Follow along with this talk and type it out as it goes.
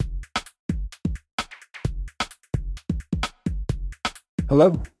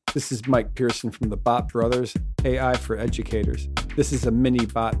Hello, this is Mike Pearson from the Bot Brothers, AI for Educators. This is a mini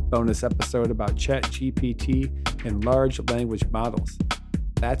bot bonus episode about ChatGPT and large language models.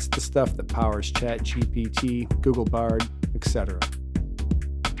 That's the stuff that powers ChatGPT, Google Bard, etc.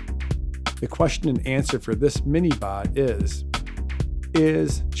 The question and answer for this mini bot is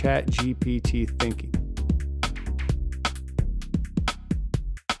ChatGPT thinking?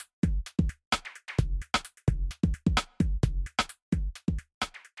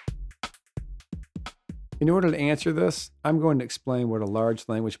 In order to answer this, I'm going to explain what a large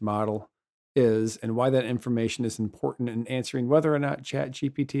language model is and why that information is important in answering whether or not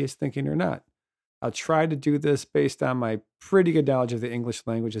ChatGPT is thinking or not. I'll try to do this based on my pretty good knowledge of the English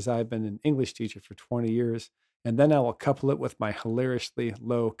language, as I've been an English teacher for 20 years, and then I will couple it with my hilariously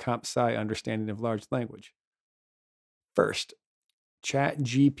low comp sci understanding of large language. First,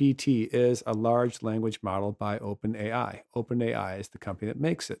 ChatGPT is a large language model by OpenAI. OpenAI is the company that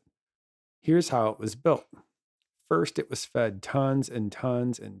makes it. Here's how it was built. First, it was fed tons and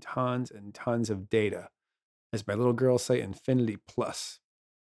tons and tons and tons of data. As my little girls say, infinity plus.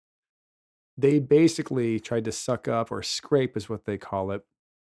 They basically tried to suck up, or scrape is what they call it,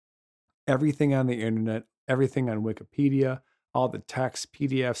 everything on the internet, everything on Wikipedia, all the text,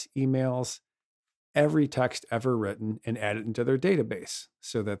 PDFs, emails, every text ever written, and add it into their database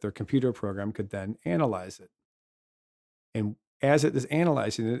so that their computer program could then analyze it. And as it is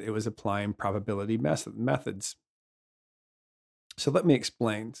analyzing it, it was applying probability methods. So let me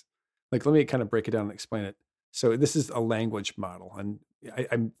explain. Let me kind of break it down and explain it. So this is a language model, and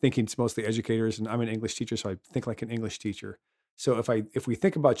I'm thinking it's mostly educators, and I'm an English teacher, so I think like an English teacher. So if we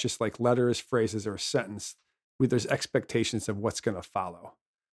think about just like letters, phrases, or a sentence, there's expectations of what's going to follow.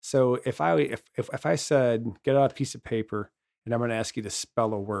 So if I said, get out a piece of paper, and I'm going to ask you to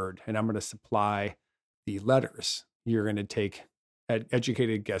spell a word, and I'm going to supply the letters, you're going to take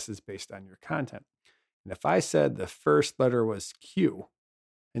educated guesses based on your content. And if I said the first letter was Q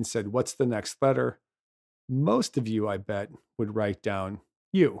and said, what's the next letter? Most of you, I bet, would write down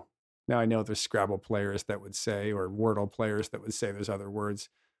U. Now, I know there's Scrabble players that would say, or Wordle players that would say there's other words,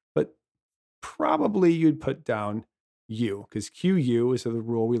 but probably you'd put down U, because QU is the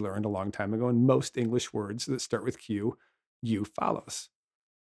rule we learned a long time ago. And most English words that start with Q, U follows.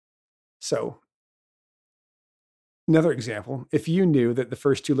 So, another example, if you knew that the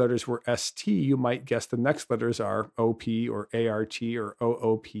first two letters were ST, you might guess the next letters are OP or ART or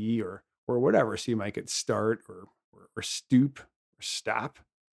OOP or whatever. So you might get start or stoop or stop.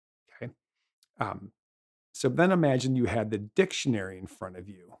 Okay. So then imagine you had the dictionary in front of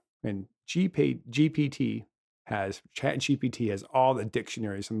you, and ChatGPT has all the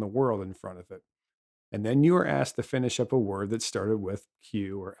dictionaries in the world in front of it. And then you were asked to finish up a word that started with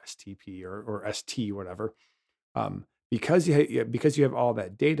Q or STP or ST, whatever. Because you have all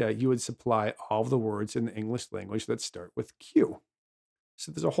that data, you would supply all of the words in the English language that start with Q.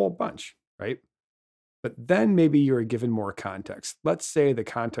 So there's a whole bunch, right? But then maybe you're given more context. Let's say the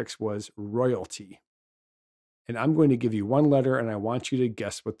context was royalty. And I'm going to give you one letter, and I want you to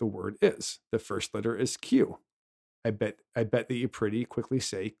guess what the word is. The first letter is Q. I bet that you pretty quickly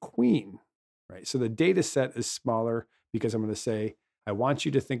say queen, right? So the data set is smaller because I'm going to say, I want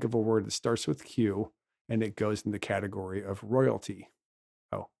you to think of a word that starts with Q, and it goes in the category of royalty.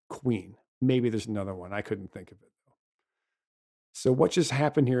 Oh, queen. Maybe there's another one. I couldn't think of it though. So what just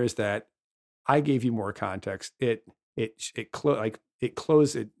happened here is that I gave you more context. It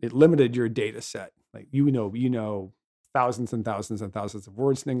limited your data set. Like you know thousands and thousands and thousands of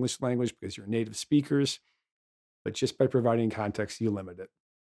words in English language because you're native speakers, but just by providing context, you limit it.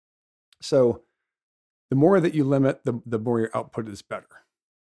 So the more that you limit, the more your output is better.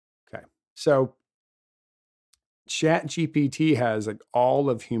 Okay. So ChatGPT has like all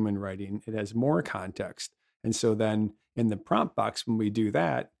of human writing. It has more context. And so then in the prompt box, when we do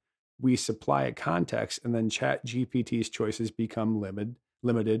that, we supply a context, and then ChatGPT's choices become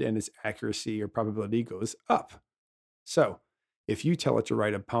limited and its accuracy or probability goes up. So if you tell it to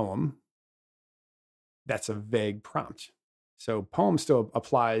write a poem, that's a vague prompt. So poem still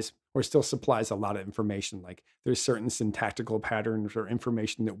applies or still supplies a lot of information. Like there's certain syntactical patterns or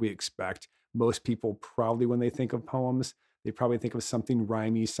information that we expect. Most people probably, when they think of poems, they probably think of something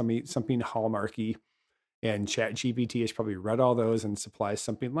rhymey, something hallmarky. And ChatGPT has probably read all those and supplies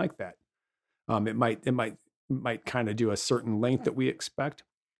something like that. It might kind of do a certain length that we expect.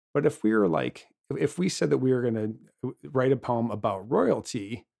 But if we said that we were going to write a poem about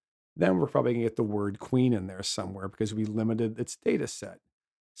royalty, then we're probably going to get the word queen in there somewhere because we limited its data set.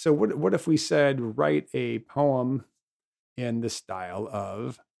 So what if we said write a poem in the style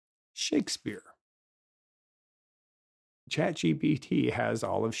of Shakespeare? ChatGPT has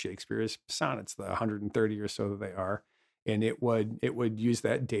all of Shakespeare's sonnets, the 130 or so that they are, and it would use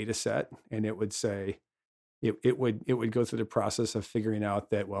that data set, and it would say it would go through the process of figuring out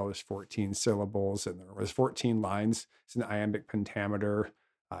that, well, there's 14 syllables and there was 14 lines. It's an iambic pentameter.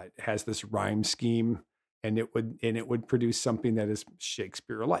 It has this rhyme scheme, and it would produce something that is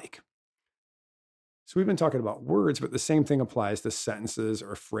Shakespeare-like. So we've been talking about words, but the same thing applies to sentences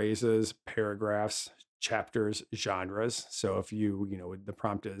or phrases, paragraphs, chapters, genres. So if the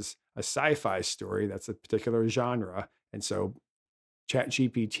prompt is a sci-fi story, that's a particular genre. And so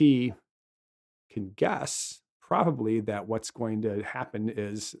ChatGPT can guess probably that what's going to happen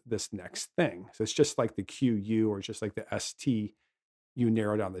is this next thing. So it's just like the QU or just like the ST, you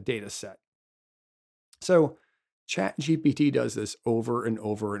narrow down the data set. So ChatGPT does this over and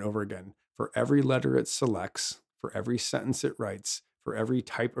over and over again. For every letter it selects, for every sentence it writes, for every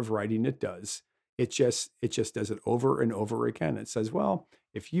type of writing it does, it just does it over and over again. It says, well,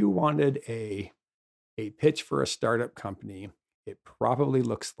 if you wanted a pitch for a startup company, it probably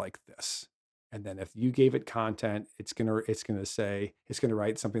looks like this. And then if you gave it content, it's gonna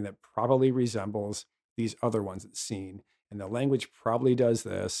write something that probably resembles these other ones it's seen. And the language probably does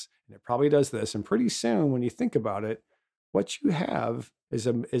this, and it probably does this. And pretty soon, when you think about it, what you have is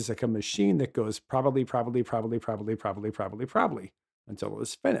like a machine that goes probably until it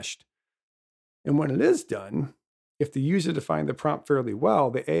is finished. And when it is done, if the user defined the prompt fairly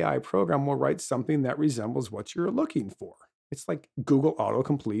well, the AI program will write something that resembles what you're looking for. It's like Google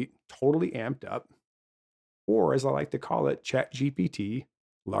autocomplete, totally amped up, or as I like to call it, ChatGPT.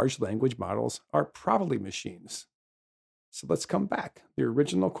 Large language models are probably machines. So let's come back. The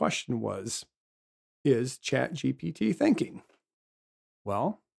original question was, is ChatGPT thinking?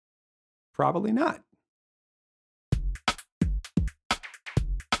 Well, probably not.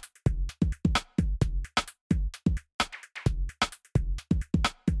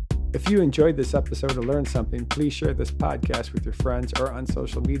 If you enjoyed this episode or learned something, please share this podcast with your friends or on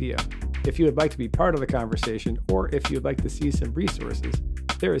social media. If you would like to be part of the conversation, or if you'd like to see some resources,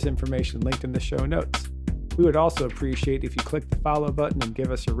 there is information linked in the show notes. We would also appreciate if you click the follow button and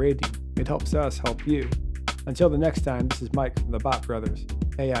give us a rating. It helps us help you. Until the next time, this is Mike from the Bot Brothers,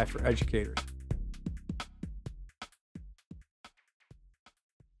 AI for Educators.